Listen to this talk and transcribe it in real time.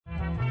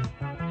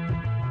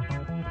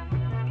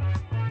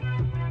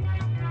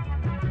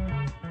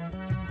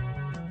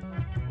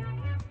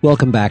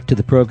Welcome back to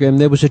the program.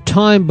 There was a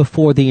time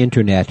before the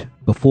internet,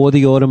 before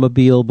the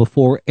automobile,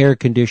 before air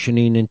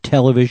conditioning and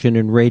television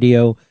and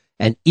radio,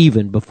 and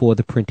even before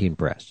the printing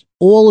press.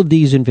 All of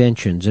these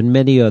inventions and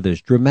many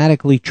others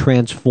dramatically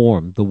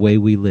transformed the way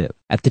we live.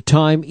 At the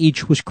time,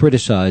 each was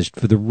criticized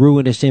for the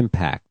ruinous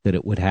impact that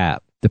it would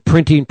have. The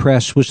printing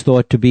press was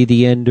thought to be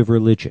the end of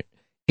religion.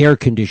 Air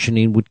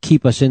conditioning would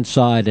keep us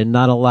inside and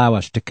not allow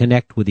us to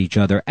connect with each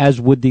other,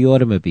 as would the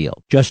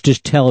automobile, just as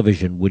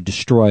television would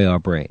destroy our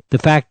brain. The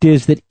fact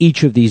is that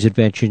each of these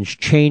inventions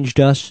changed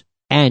us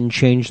and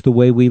changed the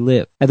way we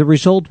live. And the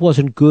result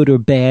wasn't good or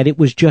bad, it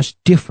was just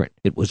different.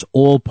 It was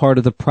all part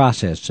of the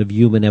process of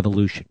human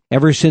evolution.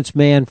 Ever since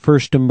man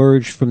first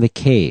emerged from the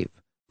cave,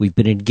 we've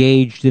been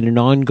engaged in an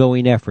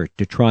ongoing effort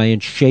to try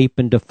and shape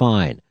and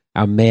define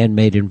our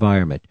man-made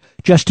environment,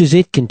 just as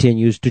it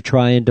continues to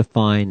try and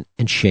define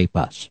and shape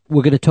us.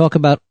 We're going to talk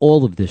about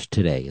all of this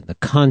today in the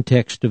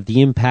context of the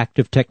impact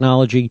of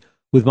technology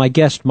with my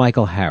guest,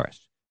 Michael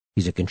Harris.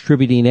 He's a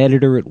contributing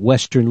editor at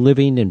Western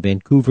Living and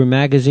Vancouver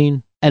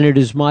Magazine, and it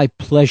is my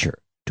pleasure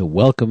to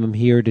welcome him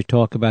here to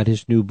talk about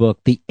his new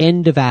book, The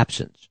End of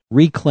Absence,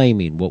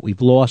 Reclaiming What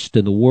We've Lost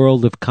in the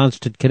World of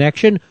Constant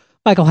Connection.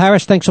 Michael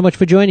Harris, thanks so much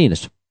for joining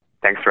us.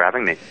 Thanks for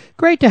having me.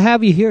 Great to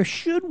have you here.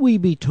 Should we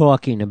be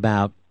talking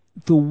about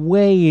the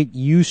way it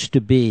used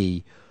to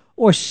be,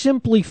 or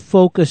simply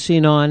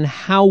focusing on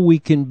how we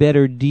can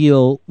better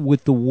deal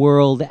with the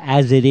world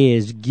as it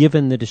is,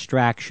 given the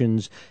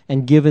distractions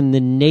and given the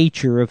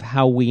nature of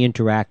how we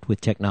interact with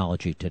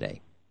technology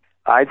today?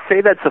 I'd say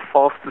that's a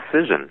false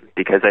decision,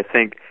 because I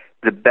think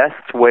the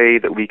best way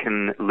that we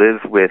can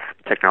live with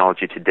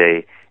technology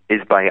today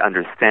is by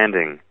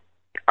understanding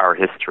our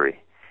history.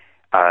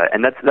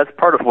 And that's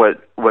part of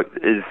what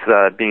is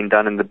being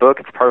done in the book.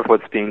 It's part of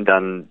what's being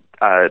done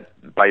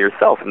by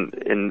yourself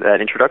in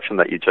that introduction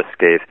that you just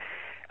gave.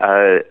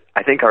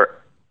 I think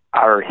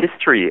our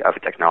history of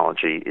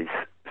technology is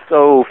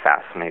so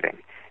fascinating,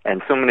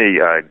 and so many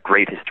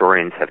great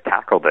historians have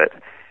tackled it,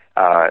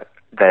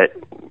 that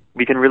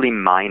we can really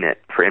mine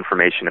it for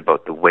information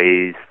about the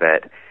ways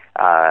that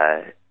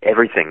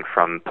everything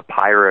from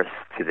papyrus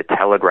to the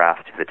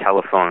telegraph to the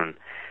telephone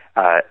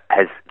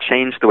has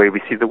changed the way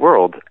we see the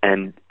world,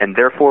 and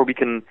therefore we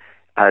can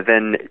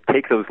then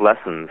take those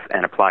lessons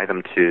and apply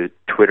them to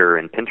Twitter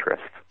and Pinterest.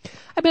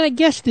 I mean, I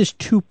guess there's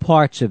two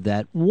parts of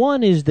that.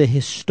 One is the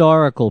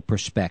historical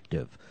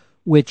perspective,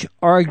 which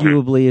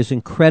arguably is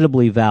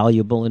incredibly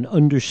valuable in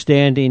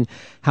understanding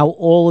how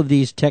all of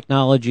these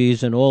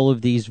technologies and all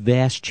of these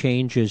vast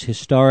changes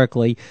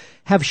historically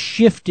have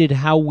shifted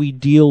how we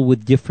deal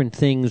with different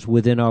things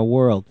within our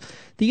world.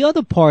 The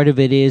other part of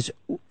it is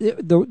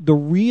the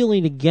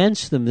reeling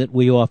against them that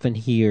we often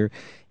hear,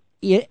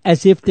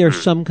 as if there's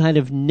some kind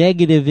of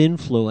negative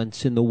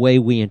influence in the way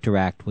we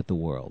interact with the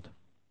world.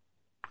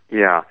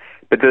 Yeah,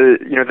 but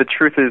the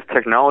truth is,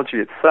 technology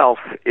itself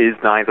is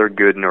neither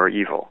good nor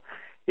evil.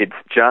 It's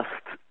just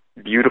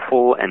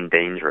beautiful and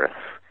dangerous.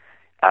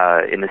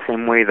 In the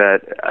same way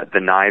that the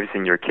knives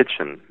in your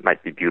kitchen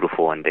might be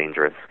beautiful and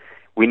dangerous,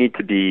 we need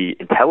to be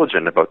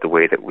intelligent about the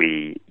way that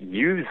we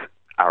use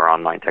our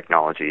online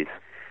technologies.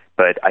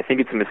 But I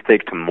think it's a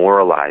mistake to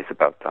moralize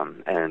about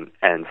them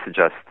and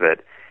suggest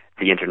that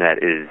the internet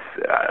is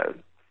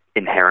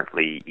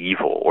inherently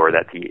evil, or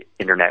that the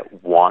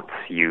internet wants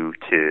you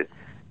to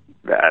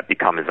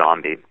become a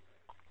zombie.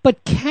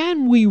 But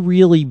can we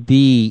really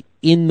be,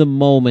 in the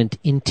moment,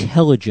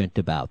 intelligent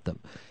about them?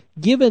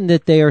 Given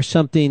that they are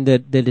something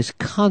that is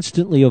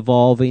constantly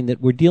evolving, that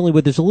we're dealing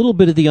with, there's a little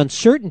bit of the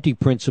uncertainty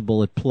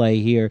principle at play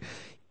here,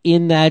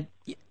 in that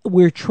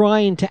we're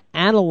trying to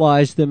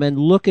analyze them and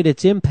look at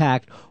its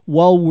impact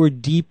while we're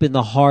deep in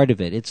the heart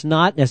of it. It's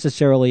not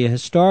necessarily a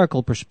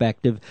historical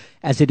perspective,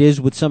 as it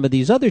is with some of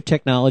these other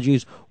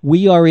technologies.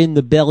 We are in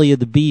the belly of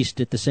the beast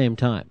at the same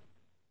time.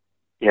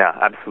 Yeah,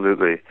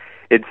 absolutely.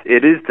 It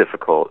is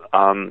difficult.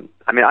 I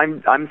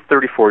mean, I'm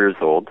 34 years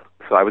old,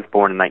 so I was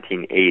born in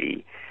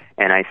 1980,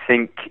 and I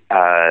think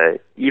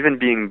even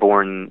being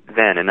born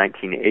then in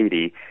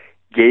 1980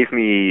 gave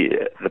me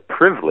the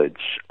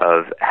privilege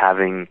of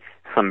having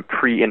some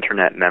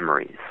pre-internet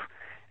memories.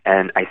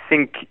 And I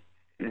think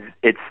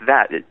it's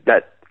that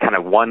kind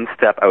of one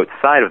step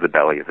outside of the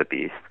belly of the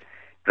beast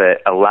that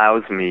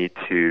allows me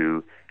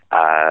to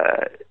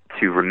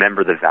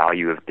remember the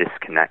value of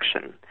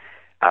disconnection.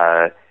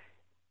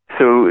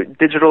 So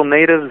digital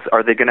natives,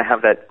 are they going to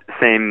have that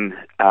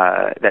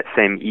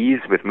same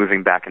ease with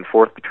moving back and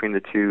forth between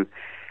the two?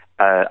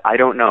 I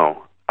don't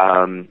know.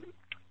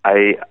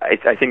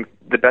 I think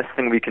the best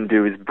thing we can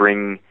do is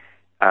bring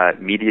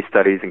media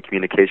studies and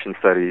communication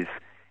studies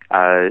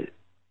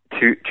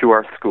to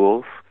our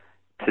schools,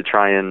 to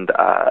try and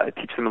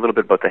teach them a little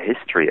bit about the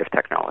history of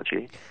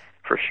technology,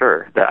 for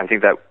sure. I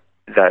think that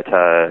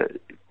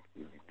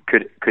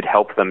could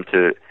help them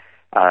to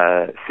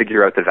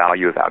figure out the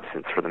value of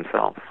absence for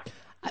themselves.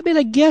 I mean,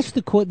 I guess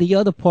the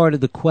other part of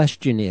the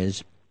question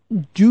is,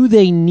 do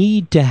they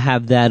need to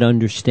have that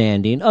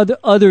understanding,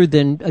 other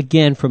than,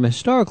 again, from a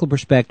historical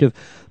perspective,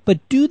 but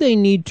do they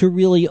need to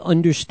really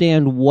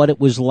understand what it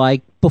was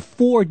like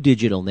before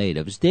digital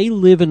natives. They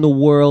live in the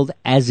world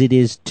as it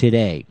is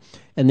today,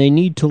 and they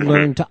need to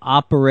learn to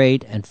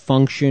operate and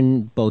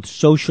function both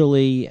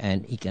socially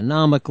and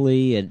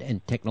economically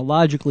and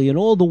technologically in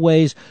all the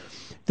ways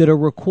that are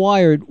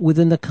required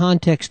within the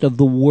context of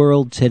the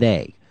world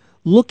today.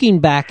 Looking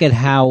back at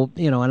how,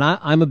 and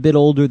I'm a bit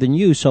older than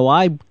you, so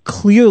I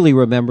clearly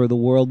remember the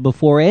world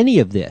before any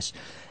of this.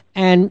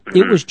 And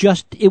it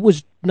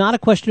was not a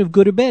question of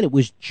good or bad. It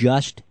was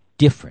just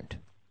different.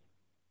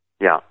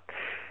 Yeah.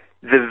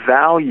 The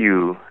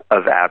value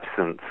of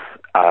absence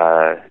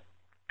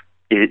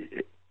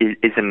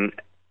is an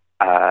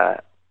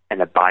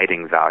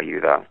abiding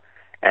value, though.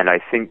 And I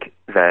think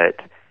that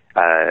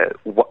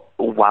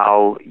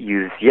while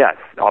youth, yes,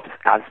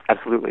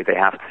 absolutely, they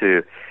have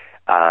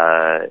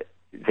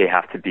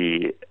to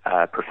be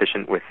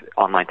proficient with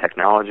online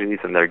technologies,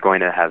 and they're going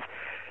to have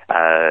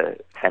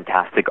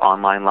fantastic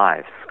online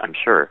lives, I'm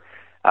sure.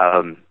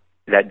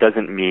 That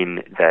doesn't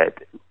mean that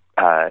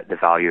the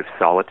value of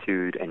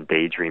solitude and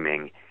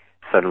daydreaming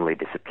suddenly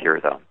disappear,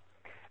 though.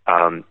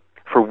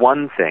 For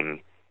one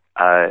thing,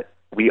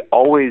 we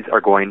always are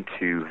going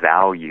to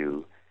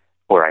value,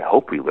 or I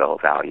hope we will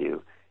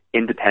value,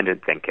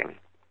 independent thinking.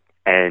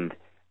 And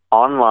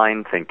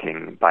online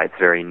thinking, by its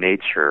very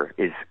nature,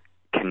 is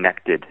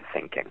connected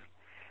thinking.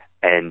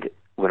 And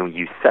when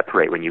you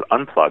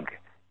unplug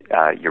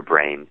your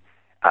brain,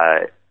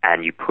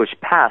 and you push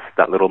past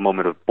that little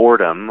moment of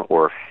boredom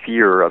or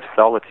fear of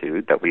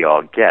solitude that we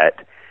all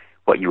get,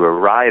 what you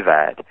arrive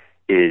at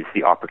is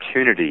the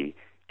opportunity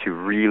to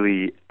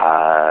really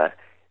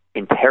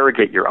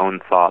interrogate your own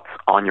thoughts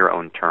on your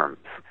own terms.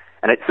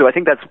 And so I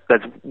think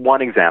that's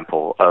one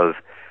example of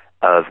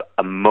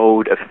a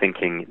mode of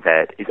thinking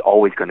that is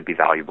always going to be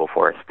valuable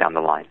for us down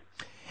the line.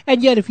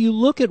 And yet, if you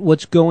look at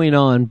what's going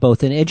on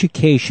both in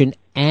education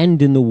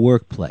and in the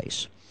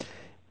workplace,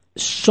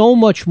 so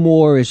much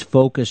more is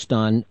focused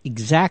on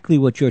exactly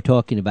what you're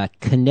talking about: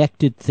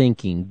 connected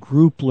thinking,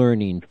 group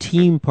learning,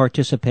 team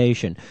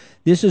participation.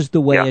 This is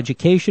the way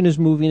education is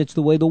moving. It's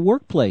the way the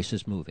workplace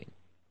is moving.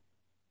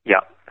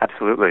 Yeah,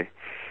 absolutely.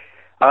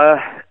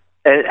 MOOCs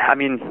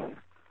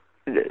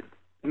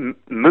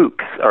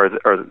are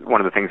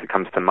one of the things that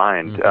comes to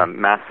mind,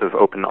 massive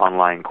open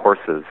online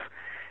courses,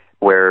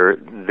 where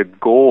the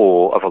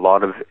goal of a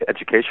lot of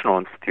educational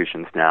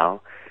institutions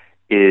now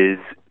is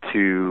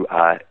to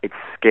it's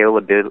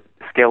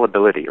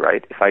scalability,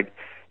 right?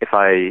 If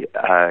I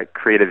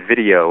create a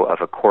video of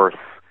a course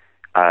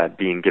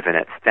being given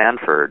at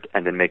Stanford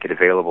and then make it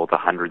available to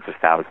hundreds of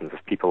thousands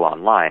of people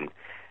online,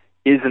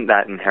 isn't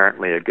that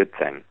inherently a good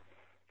thing?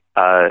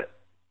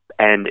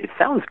 And it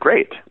sounds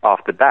great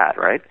off the bat,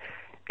 right?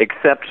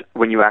 Except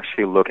when you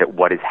actually look at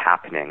what is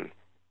happening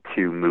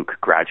to MOOC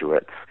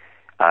graduates.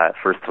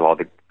 First of all,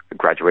 the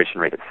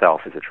graduation rate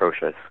itself is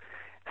atrocious.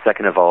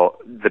 Second of all,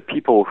 the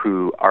people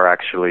who are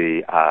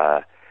actually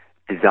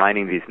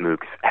designing these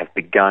MOOCs have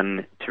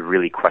begun to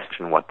really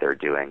question what they're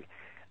doing.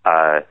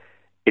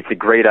 It's a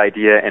great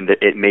idea, and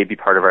it may be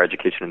part of our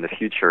education in the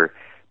future,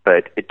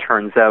 but it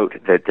turns out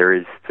that there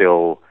is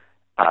still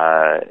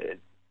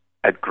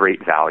a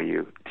great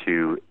value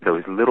to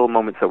those little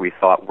moments that we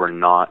thought were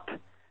not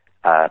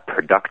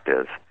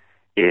productive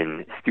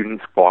in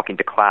students walking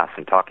to class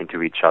and talking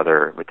to each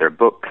other with their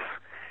books,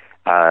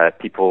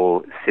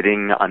 people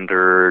sitting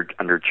under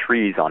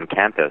trees on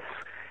campus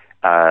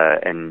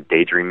and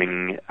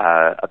daydreaming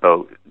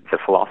about the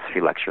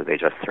philosophy lecture they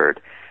just heard.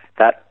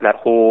 That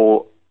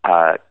whole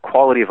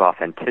quality of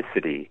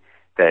authenticity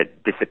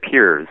that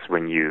disappears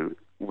when you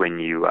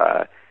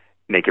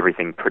make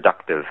everything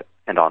productive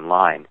and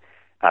online.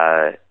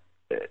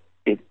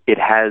 It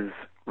has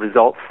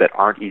results that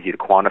aren't easy to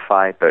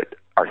quantify, but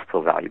are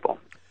still valuable.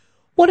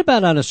 What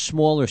about on a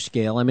smaller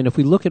scale? I mean, if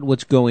we look at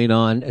what's going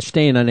on,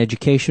 staying on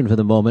education for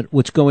the moment,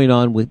 what's going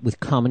on with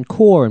Common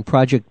Core and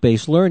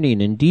project-based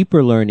learning and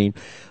deeper learning,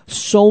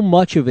 so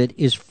much of it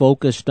is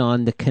focused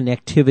on the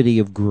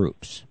connectivity of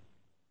groups.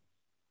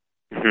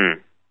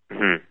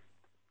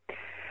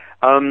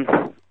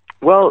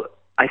 Well,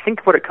 I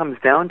think what it comes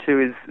down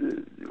to is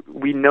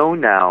we know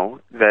now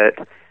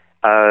that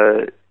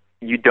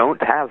you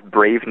don't have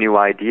brave new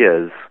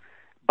ideas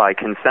by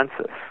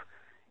consensus.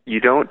 You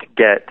don't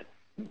get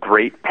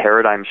great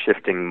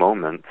paradigm-shifting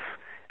moments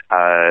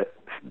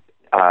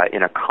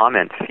in a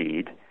comment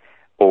feed,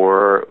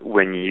 or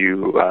when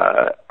you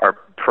are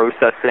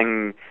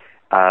processing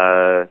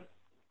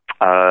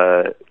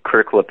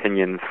critical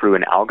opinion through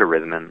an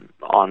algorithm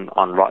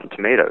on Rotten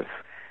Tomatoes.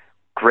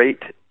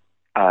 Great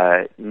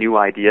new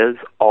ideas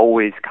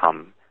always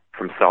come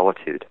from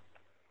solitude.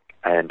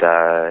 And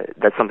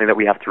that's something that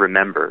we have to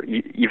remember,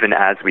 even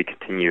as we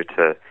continue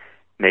to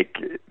make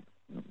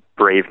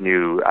brave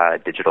new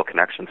digital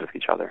connections with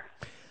each other.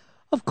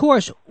 Of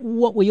course,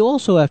 what we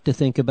also have to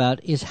think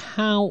about is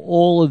how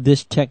all of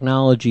this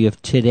technology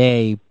of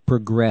today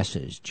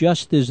progresses.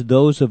 Just as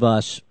those of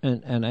us,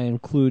 and I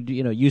include,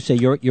 you say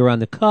you're on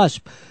the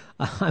cusp,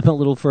 I'm a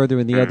little further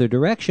in the other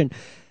direction,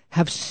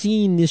 have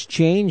seen this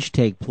change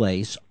take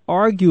place.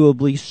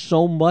 Arguably,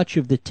 so much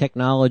of the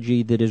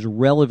technology that is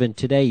relevant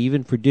today,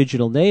 even for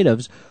digital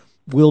natives,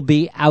 will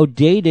be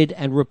outdated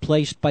and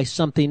replaced by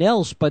something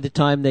else by the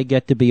time they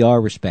get to be our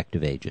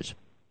respective ages.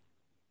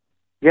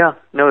 Yeah,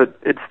 no,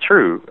 it's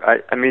true.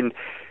 I mean,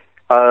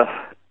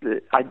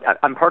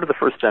 I'm part of the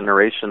first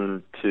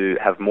generation to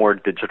have more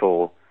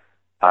digital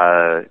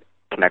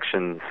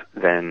connections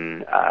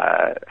than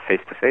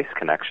face-to-face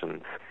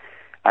connections.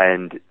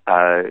 And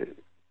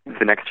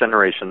the next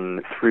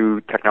generation,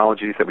 through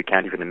technologies that we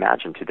can't even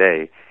imagine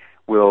today,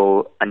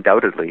 will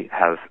undoubtedly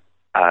have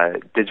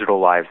digital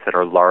lives that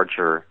are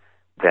larger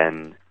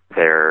than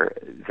their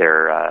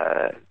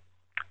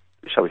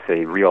shall we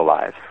say, real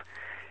lives.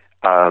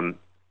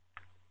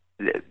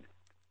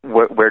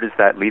 Where does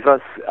that leave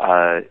us?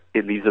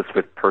 It leaves us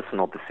with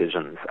personal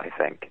decisions, I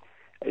think,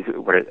 is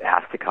what it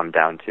has to come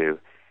down to.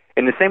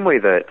 In the same way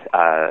that,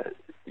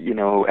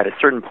 at a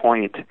certain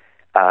point,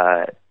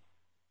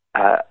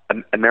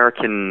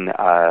 American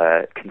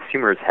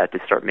consumers had to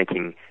start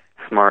making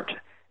smart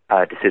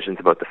decisions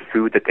about the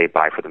food that they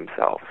buy for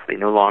themselves. They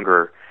no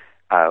longer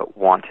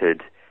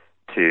wanted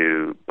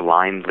to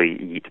blindly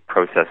eat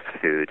processed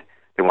food.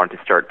 They wanted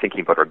to start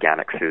thinking about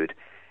organic food.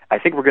 I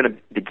think we're going to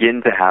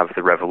begin to have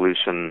the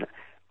revolution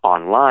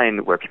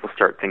online where people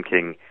start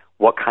thinking,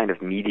 what kind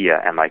of media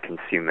am I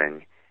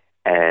consuming,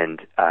 and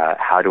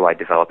how do I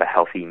develop a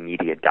healthy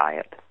media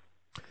diet?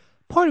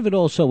 Part of it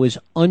also is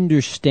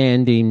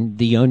understanding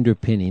the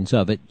underpinnings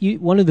of it.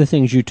 One of the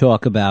things you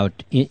talk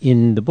about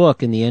in the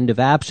book, in The End of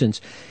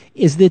Absence,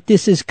 is that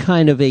this is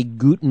kind of a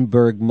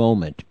Gutenberg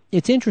moment.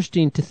 It's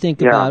interesting to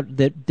think about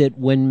that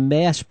when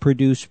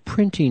mass-produced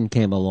printing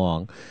came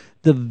along,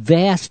 the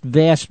vast,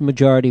 vast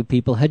majority of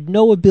people had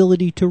no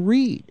ability to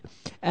read,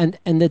 and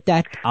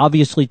that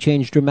obviously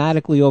changed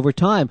dramatically over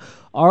time.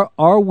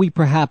 Are we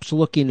perhaps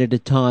looking at a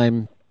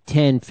time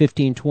 10,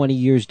 15, 20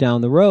 years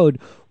down the road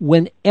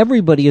when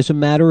everybody, as a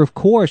matter of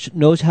course,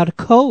 knows how to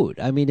code?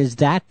 I mean, is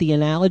that the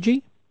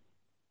analogy?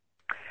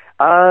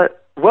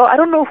 Well, I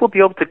don't know if we'll be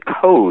able to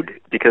code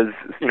because,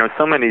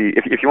 so many,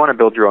 if you want to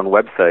build your own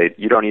website,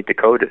 you don't need to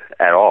code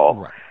at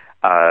all.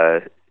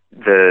 Right.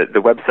 The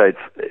websites,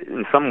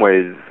 in some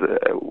ways,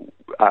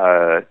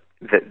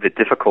 the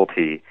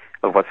difficulty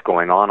of what's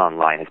going on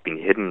online has been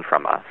hidden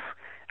from us.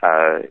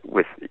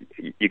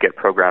 You get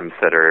programs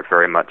that are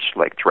very much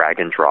like drag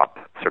and drop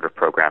sort of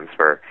programs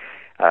where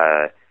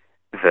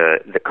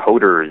the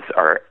coders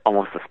are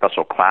almost a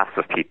special class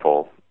of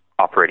people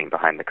operating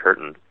behind the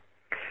curtain.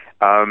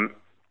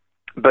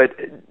 But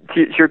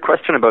to your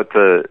question about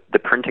the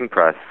printing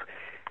press,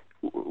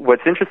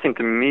 what's interesting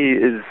to me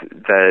is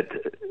that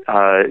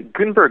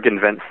Gutenberg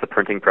invents the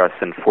printing press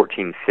in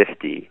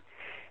 1450,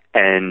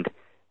 and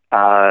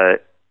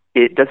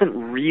it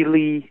doesn't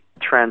really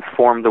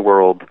transform the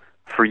world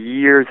for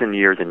years and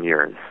years and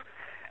years.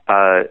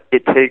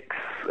 It takes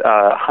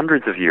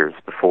hundreds of years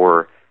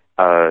before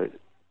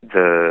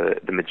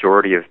the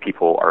majority of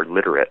people are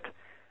literate.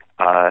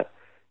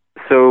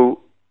 So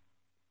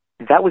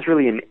that was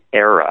really an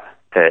era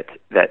that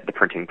the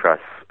printing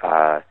press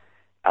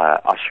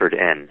ushered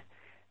in.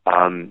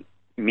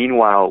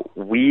 Meanwhile,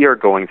 we are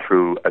going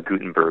through a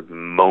Gutenberg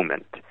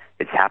moment.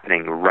 It's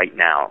happening right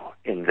now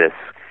in this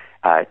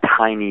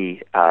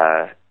tiny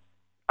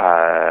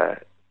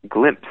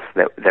glimpse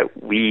that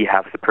we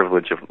have the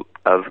privilege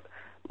of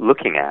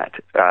looking at.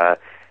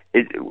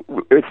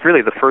 It's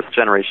really the first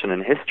generation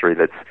in history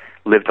that's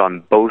lived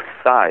on both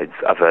sides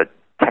of a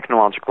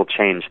technological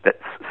change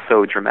that's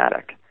so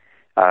dramatic,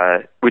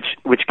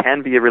 which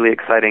can be a really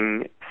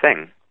exciting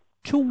thing.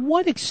 To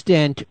what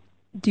extent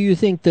do you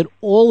think that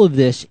all of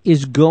this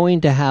is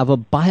going to have a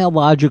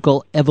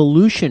biological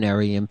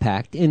evolutionary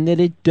impact in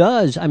that it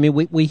does? I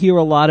mean, we hear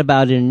a lot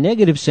about it in a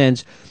negative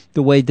sense,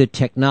 the way that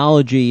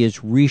technology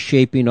is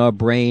reshaping our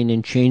brain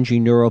and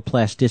changing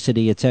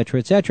neuroplasticity, et cetera,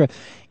 et cetera.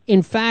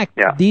 In fact,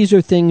 these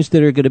are things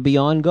that are going to be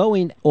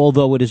ongoing,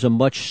 although it is a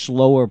much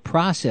slower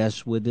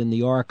process within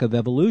the arc of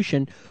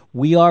evolution.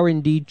 We are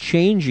indeed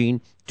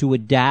changing to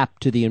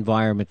adapt to the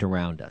environment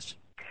around us.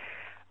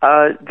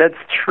 That's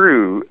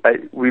true.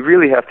 We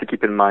really have to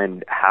keep in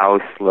mind how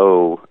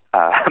slow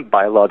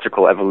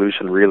biological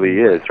evolution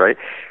really is, right?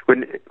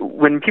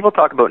 When people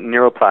talk about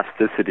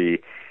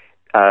neuroplasticity,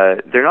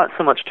 they're not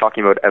so much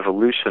talking about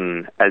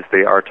evolution as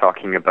they are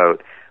talking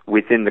about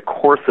within the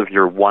course of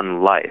your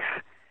one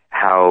life,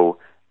 how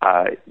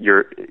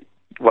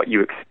what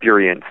you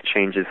experience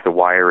changes the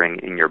wiring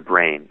in your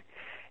brain.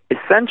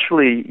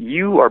 Essentially,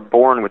 you are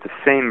born with the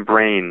same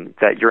brain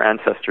that your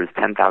ancestors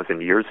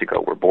 10,000 years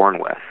ago were born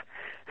with.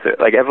 So,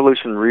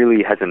 evolution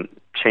really hasn't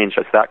changed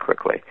us that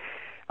quickly.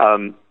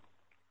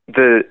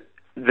 The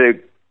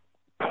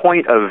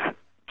point of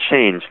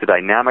change, the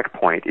dynamic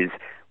point, is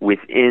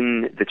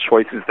within the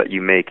choices that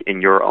you make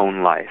in your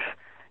own life.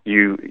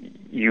 You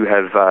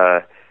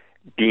have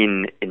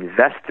been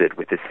invested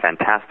with this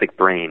fantastic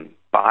brain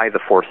by the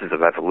forces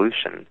of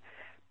evolution,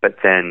 but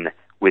then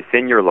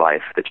within your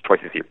life, the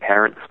choices your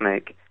parents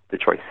make, the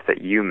choices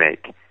that you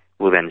make,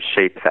 will then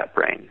shape that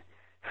brain.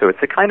 So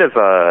it's a kind of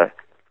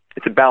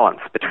it's a balance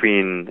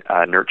between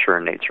nurture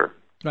and nature.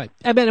 Right.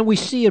 I mean, and we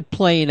see it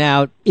playing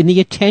out in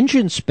the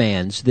attention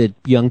spans that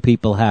young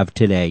people have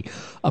today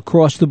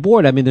across the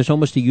board. I mean, there's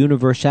almost a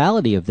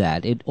universality of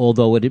that.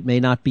 Although it may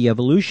not be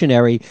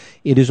evolutionary,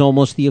 it is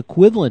almost the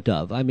equivalent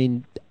of. I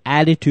mean,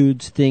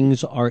 attitudes,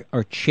 things are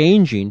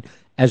changing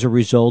as a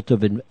result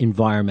of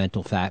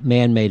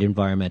man-made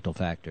environmental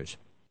factors.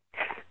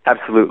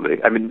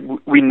 Absolutely. I mean,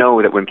 we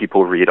know that when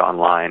people read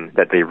online,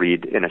 that they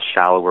read in a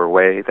shallower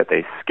way, that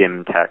they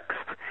skim text.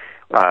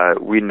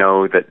 We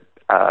know that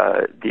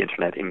the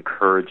internet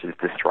encourages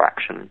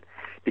distraction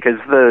because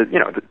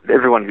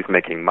everyone who's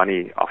making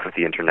money off of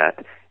the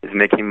internet is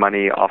making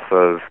money off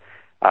of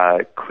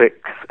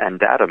clicks and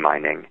data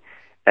mining,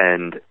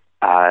 and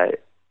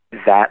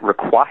that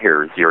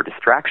requires your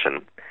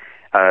distraction.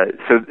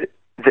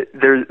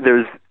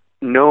 There's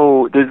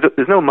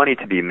no money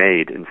to be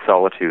made in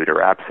solitude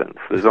or absence.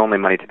 There's only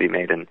money to be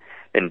made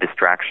in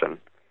distraction.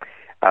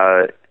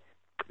 But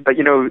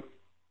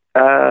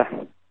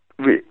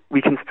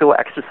we can still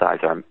exercise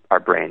our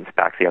brains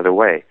back the other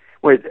way.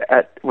 When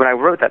I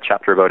wrote that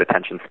chapter about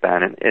attention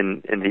span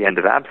in The End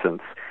of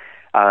Absence,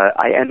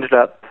 I ended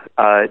up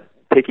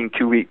taking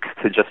 2 weeks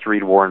to just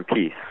read War and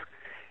Peace.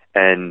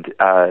 And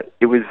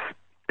it was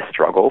a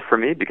struggle for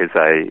me because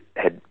I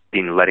had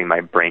been letting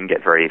my brain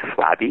get very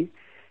flabby.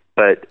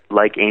 But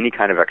like any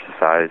kind of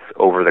exercise,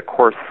 over the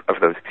course of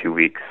those 2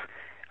 weeks,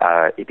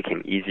 it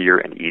became easier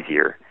and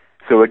easier.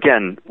 So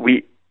again,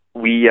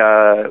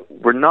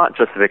 we're not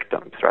just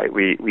victims, right?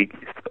 We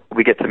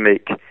get to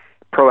make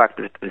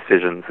proactive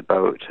decisions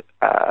about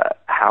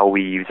how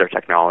we use our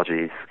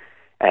technologies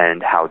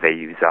and how they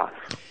use us.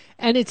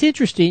 And it's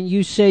interesting,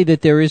 you say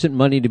that there isn't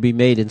money to be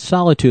made in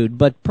solitude,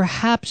 but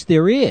perhaps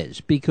there is,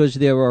 because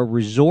there are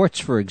resorts,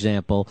 for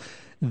example,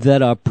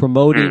 that are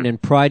promoting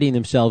and priding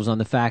themselves on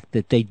the fact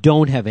that they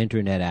don't have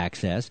internet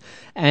access.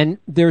 And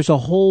there's a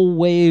whole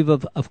wave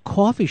of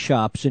coffee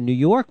shops in New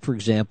York, for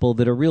example,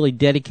 that are really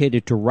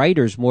dedicated to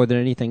writers more than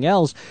anything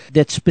else,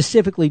 that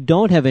specifically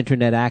don't have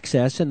internet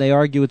access, and they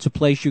argue it's a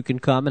place you can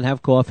come and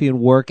have coffee and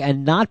work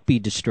and not be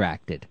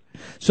distracted.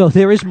 So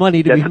there is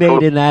money to be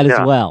made in that as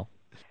well.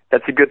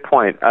 That's a good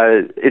point.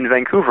 In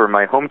Vancouver,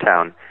 my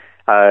hometown,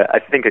 I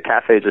think a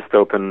cafe just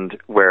opened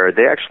where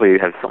they actually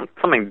have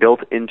something built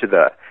into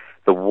the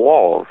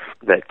walls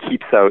that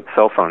keeps out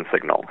cell phone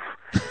signals.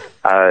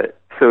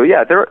 So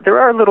yeah, there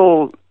are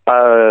little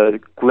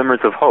glimmers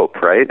of hope,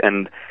 right?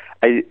 And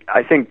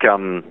I think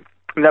that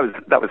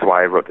was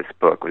why I wrote this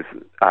book, was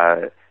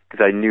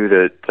because I knew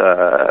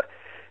that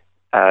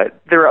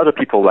there are other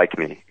people like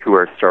me who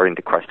are starting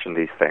to question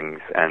these things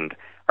and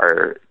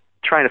are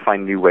trying to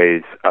find new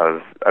ways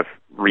of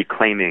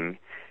reclaiming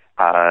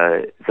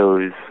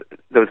those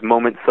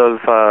moments of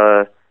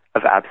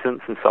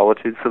absence and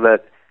solitude, so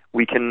that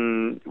we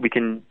can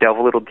delve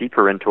a little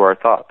deeper into our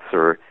thoughts,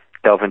 or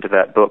delve into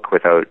that book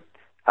without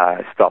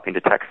stopping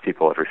to text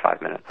people every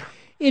 5 minutes.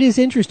 It is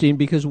interesting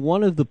because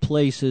one of the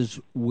places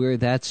where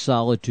that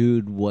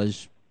solitude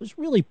was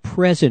really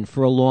present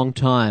for a long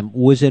time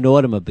was in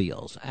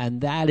automobiles, and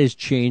that is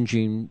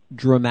changing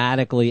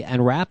dramatically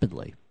and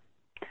rapidly.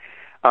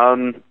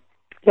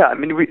 Yeah, I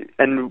mean,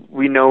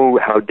 we know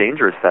how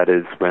dangerous that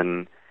is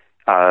when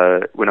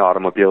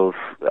automobiles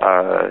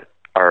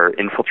are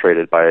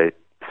infiltrated by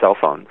cell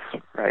phones,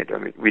 right? I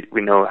mean,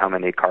 we know how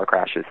many car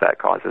crashes that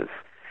causes.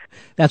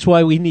 That's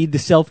why we need the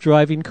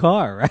self-driving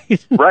car,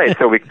 right? Right,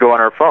 so we can go on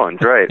our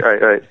phones, right.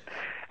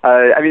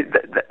 I mean,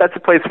 that's a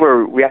place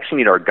where we actually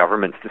need our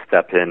governments to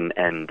step in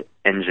and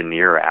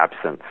engineer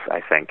absence, I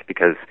think,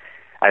 because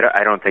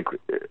I don't think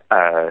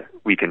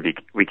we can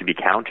be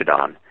counted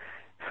on.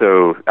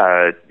 So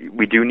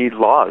we do need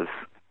laws,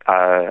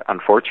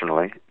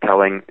 unfortunately,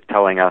 telling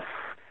us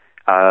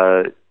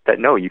that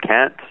no, you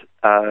can't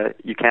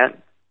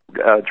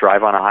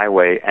drive on a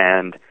highway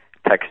and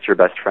text your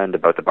best friend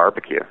about the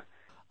barbecue.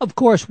 Of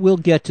course, we'll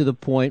get to the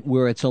point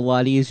where it's a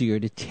lot easier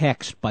to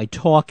text by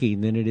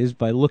talking than it is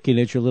by looking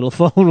at your little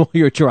phone while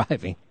you're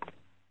driving.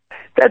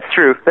 That's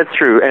true.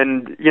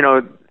 And,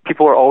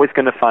 people are always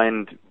going to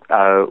find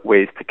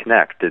ways to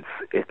connect.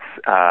 It's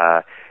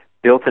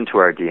built into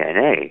our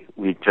DNA.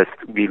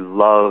 We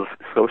love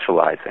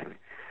socializing.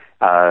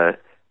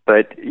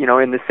 But,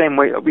 in the same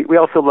way, we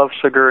also love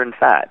sugar and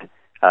fat.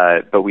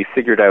 But we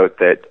figured out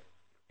that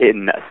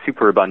in a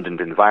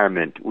superabundant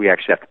environment, we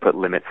actually have to put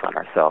limits on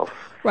ourselves.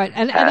 Right,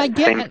 and I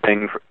guess same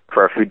thing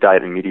for our food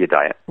diet and media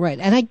diet. Right,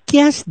 and I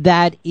guess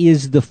that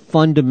is the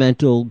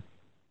fundamental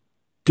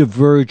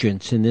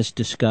divergence in this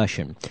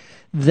discussion,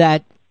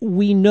 that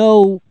we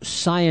know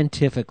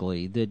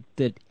scientifically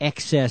that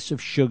excess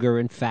of sugar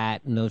and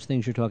fat and those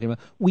things you're talking about,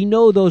 we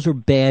know those are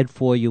bad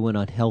for you and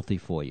unhealthy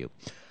for you.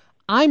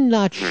 I'm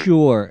not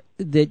sure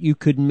that you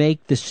could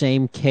make the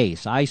same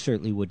case, I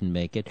certainly wouldn't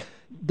make it,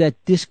 that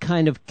this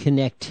kind of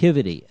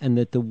connectivity and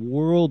that the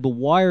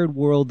wired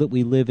world that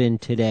we live in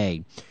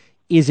today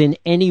is in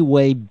any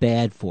way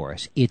bad for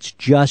us. It's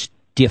just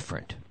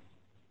different.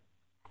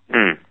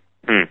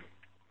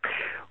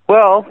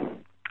 Well,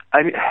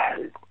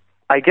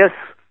 I guess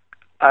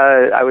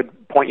I would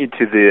point you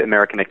to the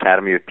American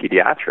Academy of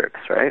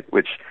Pediatrics, right,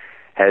 which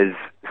has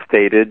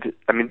stated,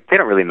 I mean, they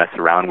don't really mess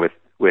around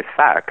with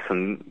facts,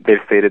 and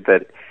they've stated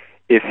that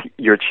if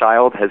your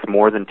child has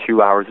more than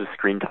 2 hours of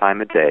screen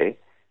time a day,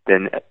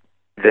 then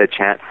the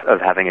chance of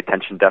having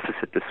attention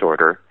deficit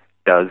disorder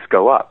does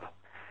go up.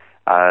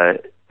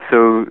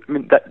 So I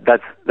mean,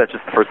 that's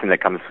just the first thing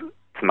that comes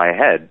to my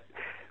head.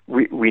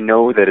 We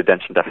know that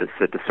attention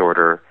deficit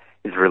disorder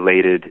is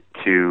related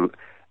to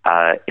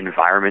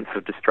environments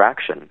of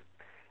distraction.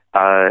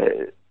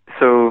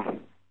 So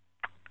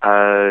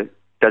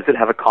does it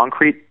have a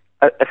concrete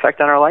effect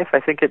on our life? I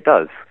think it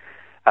does.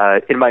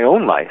 In my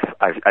own life,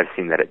 I've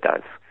seen that it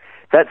does.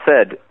 That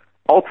said,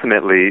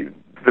 ultimately,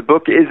 the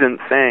book isn't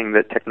saying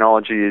that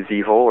technology is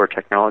evil or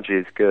technology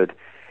is good.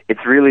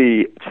 It's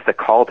really just a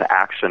call to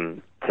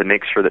action to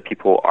make sure that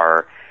people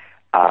are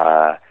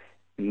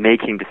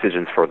making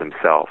decisions for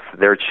themselves.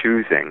 They're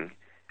choosing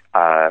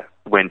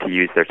when to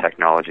use their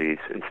technologies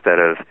instead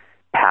of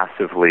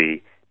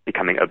passively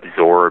becoming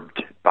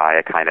absorbed by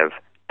a kind of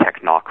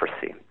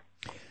technocracy.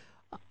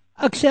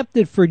 Except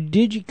that for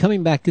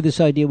coming back to this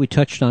idea we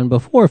touched on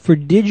before, for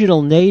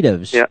digital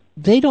natives,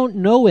 they don't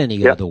know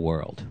any other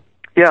world.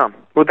 Yeah,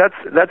 well,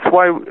 that's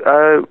why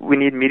we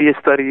need media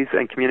studies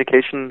and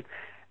communication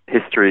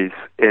histories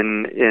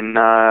in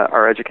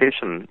our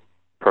education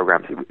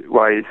programs.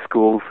 Why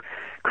schools'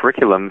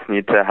 curriculums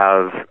need to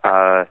have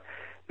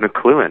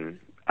McLuhan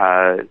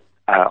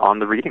on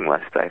the reading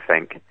list, I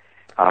think.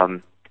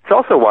 It's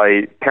also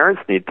why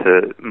parents need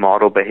to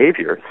model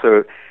behavior.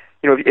 So,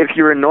 you know, if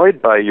you're annoyed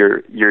by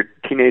your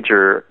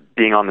teenager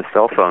being on the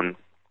cell phone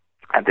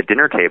at the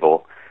dinner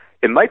table,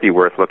 it might be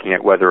worth looking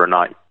at whether or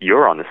not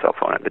you're on the cell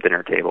phone at the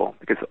dinner table,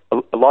 because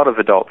a lot of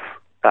adults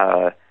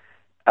are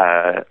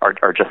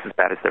just as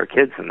bad as their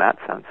kids in that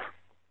sense.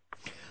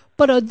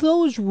 But are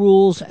those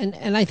rules,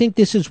 and I think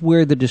this is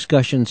where the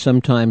discussion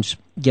sometimes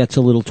gets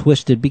a little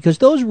twisted, because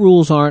those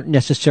rules aren't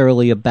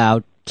necessarily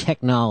about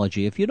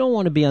technology. If you don't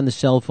want to be on the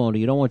cell phone or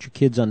you don't want your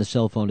kids on the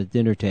cell phone at the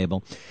dinner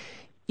table,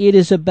 it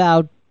is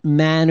about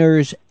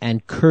manners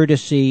and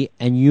courtesy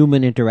and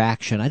human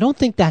interaction. I don't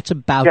think that's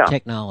about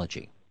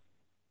technology.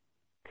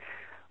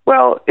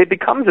 Well, it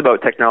becomes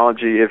about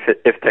technology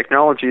if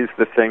technology is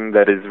the thing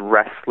that is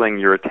wresting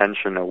your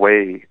attention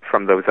away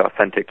from those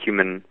authentic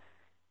human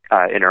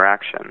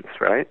interactions,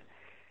 right?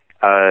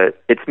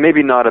 It's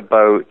maybe not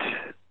about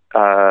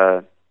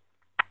the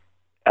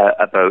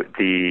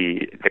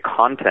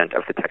content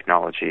of the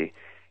technology.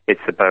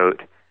 It's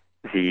about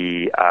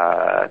the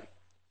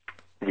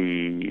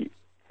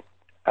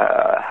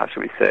how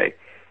should we say,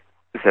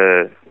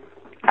 the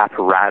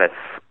apparatus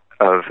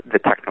of the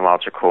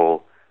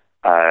technological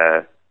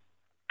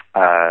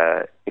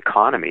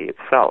economy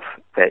itself.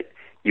 That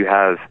you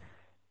have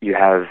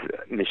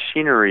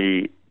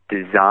machinery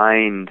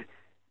designed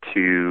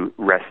to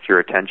wrest your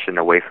attention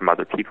away from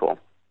other people.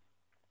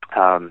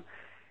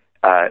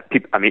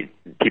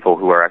 People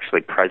who are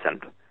actually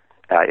present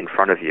in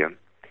front of you.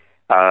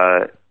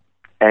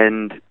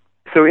 And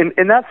so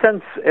in that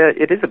sense,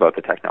 it is about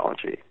the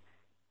technology.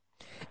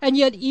 And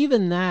yet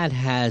even that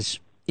has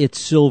its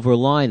silver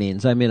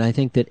linings. I mean, I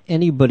think that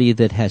anybody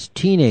that has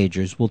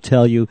teenagers will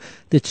tell you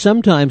that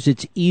sometimes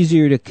it's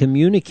easier to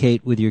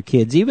communicate with your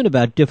kids, even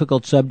about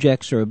difficult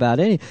subjects or about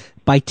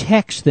by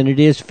text than it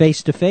is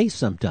face-to-face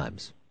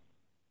sometimes.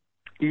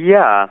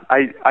 Yeah,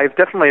 I've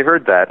definitely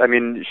heard that. I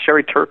mean,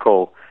 Sherry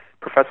Turkle,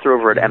 professor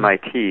over at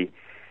MIT,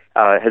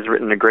 has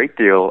written a great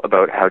deal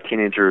about how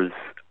teenagers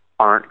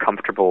aren't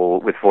comfortable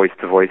with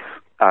voice-to-voice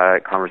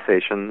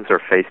conversations or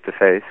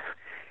face-to-face.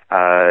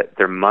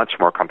 They're much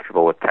more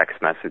comfortable with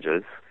text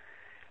messages.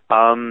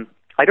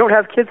 I don't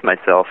have kids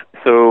myself,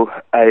 so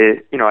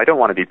I don't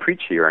want to be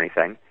preachy or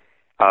anything.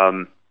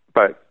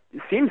 But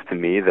it seems to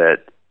me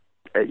that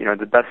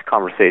the best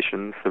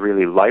conversations, the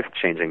really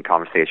life-changing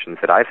conversations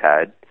that I've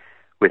had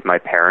with my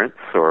parents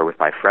or with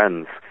my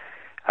friends,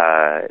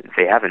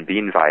 they haven't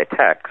been via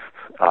text.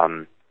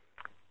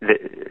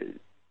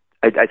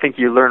 I think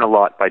you learn a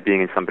lot by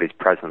being in somebody's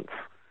presence.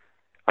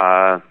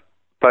 But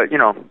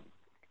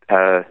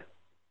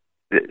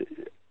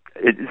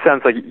it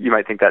sounds like you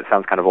might think that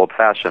sounds kind of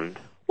old-fashioned.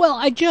 Well,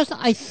 I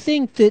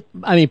think that,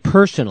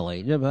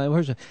 personally,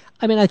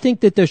 I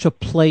think that there's a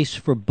place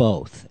for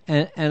both.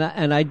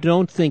 And I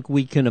don't think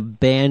we can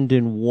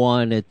abandon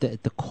one at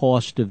the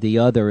cost of the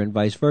other and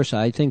vice versa.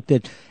 I think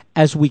that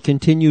as we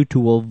continue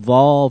to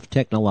evolve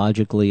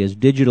technologically, as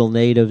digital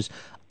natives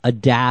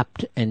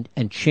adapt and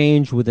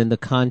change within the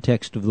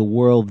context of the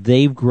world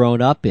they've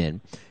grown up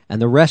in,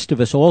 and the rest of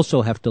us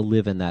also have to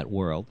live in that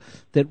world,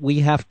 that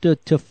we have to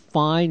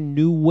find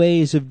new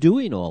ways of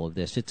doing all of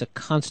this. It's a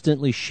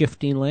constantly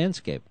shifting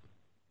landscape.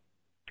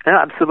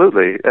 Yeah,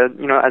 absolutely. As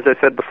I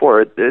said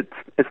before,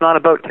 it's not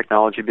about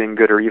technology being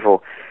good or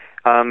evil.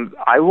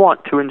 I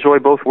want to enjoy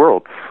both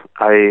worlds.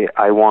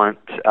 I want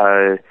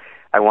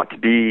to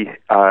be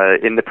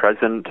in the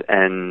present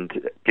and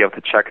be able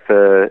to check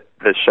the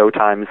show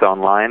times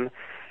online,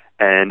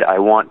 and I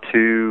want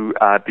to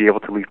be able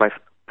to leave my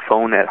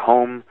phone at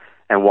home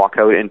and walk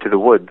out into the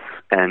woods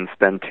and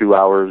spend 2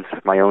 hours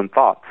with my own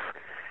thoughts.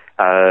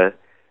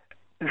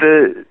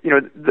 The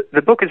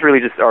book is really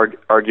just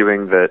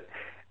arguing that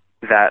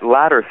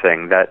latter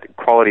thing, that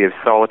quality of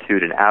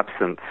solitude and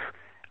absence,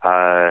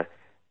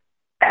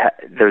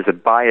 there's a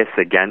bias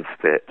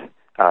against it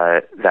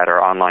that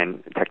our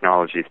online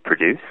technologies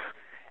produce,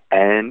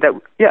 and that,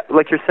 yeah,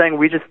 like you're saying,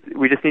 we just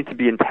need to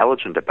be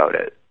intelligent about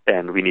it,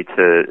 and we need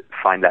to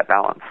find that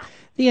balance.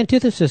 The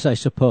antithesis, I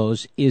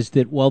suppose, is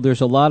that while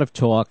there's a lot of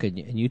talk, and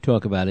you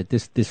talk about it,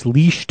 this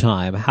leash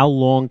time, how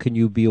long can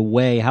you be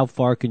away, how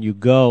far can you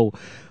go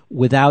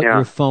without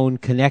your phone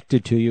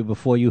connected to you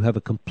before you have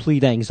a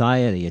complete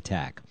anxiety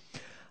attack?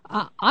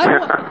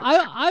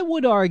 I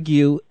would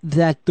argue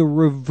that the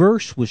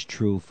reverse was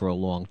true for a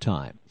long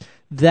time,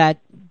 that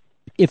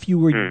if you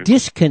were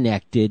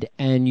disconnected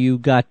and you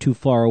got too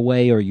far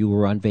away, or you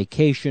were on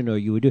vacation, or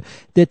you would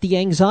that the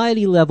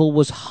anxiety level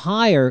was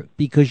higher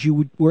because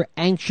you were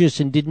anxious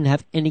and didn't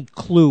have any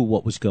clue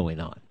what was going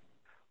on.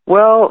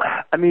 Well,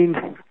 I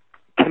mean,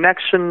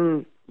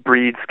 connection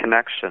breeds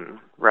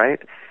connection, right?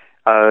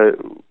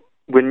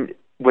 When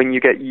you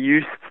get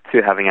used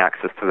to having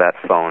access to that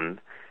phone,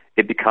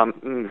 it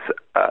becomes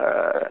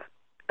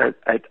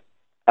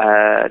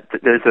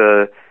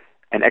there's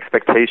an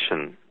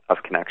expectation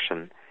of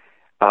connection.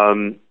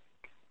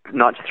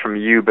 Not just from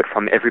you, but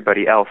from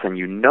everybody else, and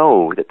you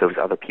know that those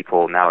other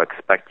people now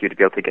expect you to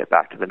be able to get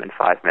back to them in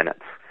 5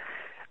 minutes.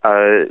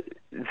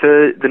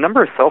 The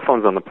number of cell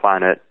phones on the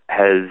planet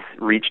has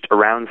reached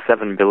around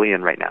 7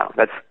 billion right now.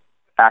 That's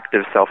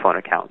active cell phone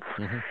accounts.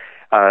 Mm-hmm.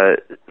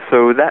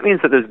 So that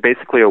means that there's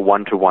basically a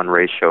 1-to-1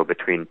 ratio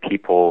between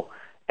people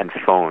and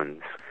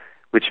phones,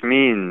 which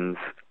means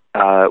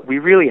we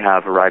really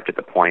have arrived at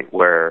the point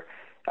where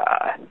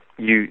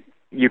you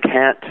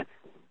can't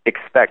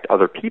expect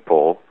other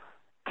people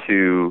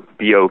to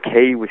be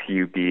okay with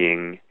you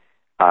being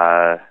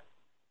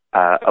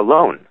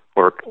alone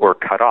or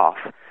cut off,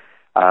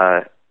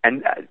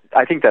 and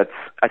I think that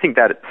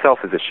itself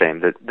is a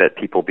shame that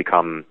people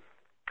become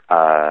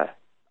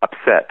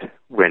upset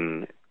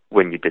when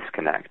you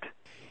disconnect.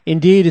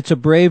 Indeed, it's a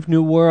brave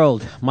new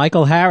world.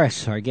 Michael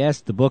Harris, our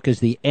guest. The book is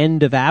The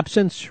End of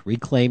Absence,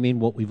 Reclaiming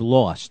What We've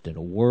Lost in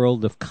a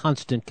World of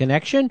Constant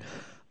Connection.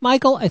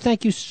 Michael, I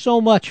thank you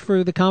so much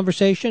for the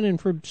conversation and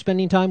for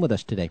spending time with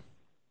us today.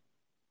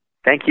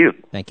 Thank you.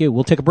 Thank you.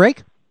 We'll take a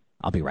break.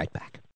 I'll be right back.